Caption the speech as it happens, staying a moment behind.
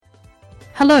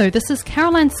Hello, this is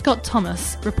Caroline Scott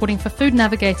Thomas reporting for Food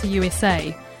Navigator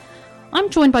USA. I'm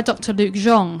joined by Dr. Luke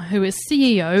Zhong, who is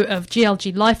CEO of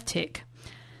GLG LifeTech.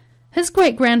 His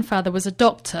great-grandfather was a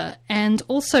doctor and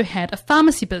also had a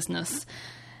pharmacy business.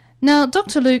 Now,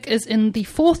 Dr. Luke is in the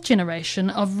fourth generation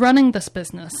of running this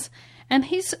business, and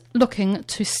he's looking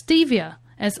to stevia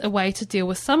as a way to deal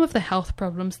with some of the health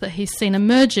problems that he's seen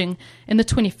emerging in the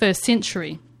 21st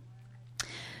century.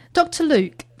 Dr.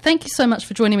 Luke, thank you so much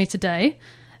for joining me today.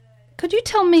 Could you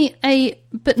tell me a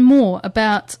bit more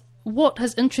about what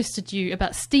has interested you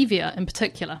about stevia in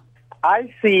particular?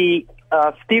 I see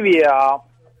stevia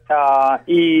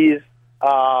is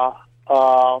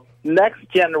next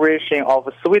generation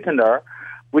of sweetener,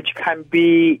 which can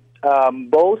be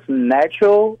both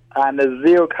natural and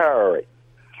zero calorie.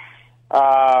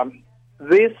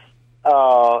 This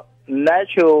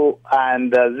natural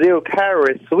and zero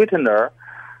calorie sweetener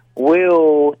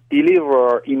will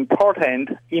deliver important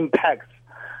impacts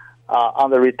on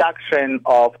the reduction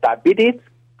of diabetes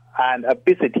and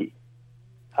obesity.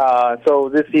 So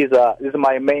this is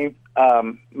my main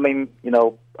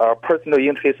personal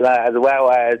interest as well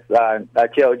as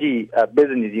GLG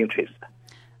business interest.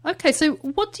 Okay, so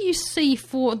what do you see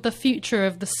for the future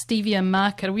of the stevia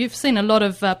market? We've seen a lot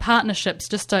of partnerships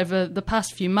just over the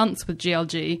past few months with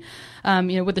GLG,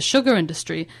 with the sugar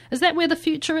industry. Is that where the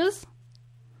future is?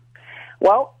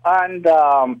 Well, and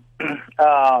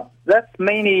that's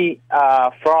mainly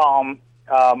from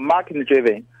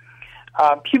market-driven.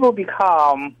 People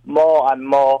become more and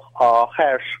more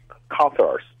health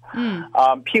conscious.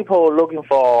 People looking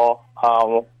for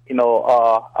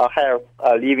a health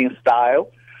living style.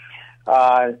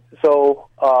 So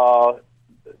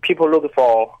people look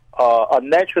for a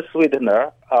natural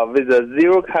sweetener with a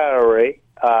zero calorie,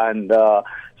 and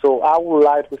so I would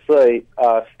like to say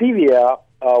stevia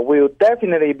will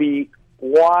definitely be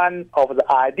one of the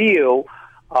ideal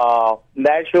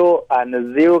natural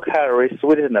and zero calorie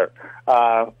sweetener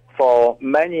for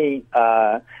many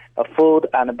food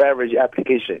and beverage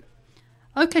applications.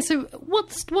 Okay, so what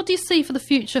do you see for the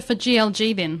future for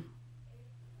GLG then?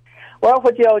 Well,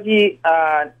 for GLG,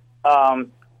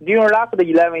 during the last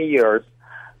 11 years,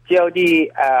 GLG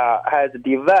has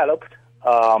developed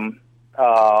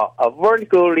a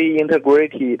vertically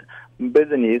integrated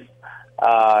business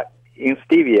in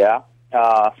stevia,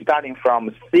 starting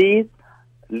from seed,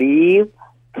 leaf,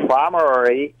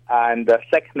 primary, and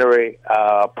secondary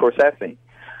processing.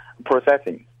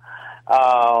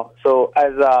 So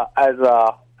as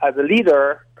a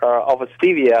leader of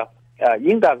stevia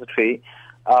industry,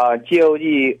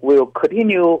 GLG will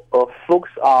continue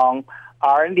focus on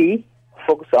R&D,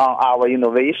 focus on our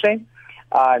innovation,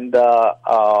 and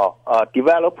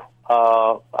develop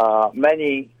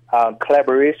many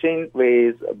collaboration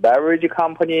with beverage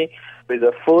company, with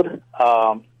a food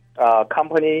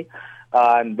company,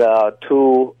 and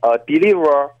to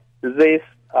deliver this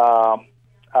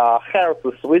health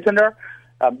sweetener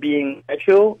being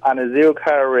natural and zero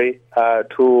calorie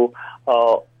to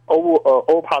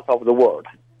all parts of the world.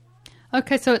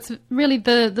 Okay, so it's really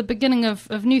the beginning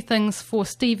of new things for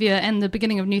stevia and the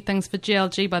beginning of new things for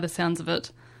GLG by the sounds of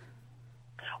it.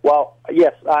 Well,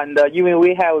 yes, and even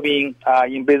we have been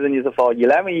in business for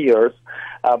 11 years,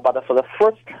 but for the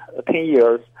first 10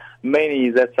 years, mainly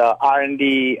that's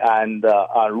R&D and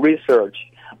research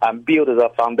and build the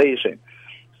foundation.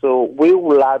 So we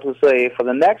would like to say for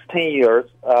the next 10 years,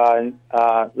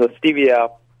 the stevia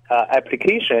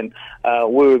application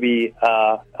will be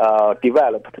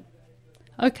developed.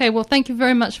 Okay, well, thank you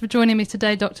very much for joining me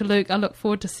today, Dr. Luke. I look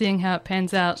forward to seeing how it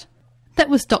pans out. That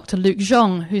was Dr. Luke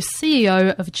Zhong, who's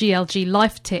CEO of GLG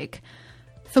LifeTech.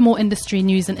 For more industry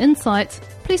news and insights,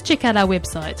 please check out our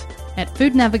website at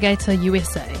Food Navigator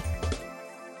USA.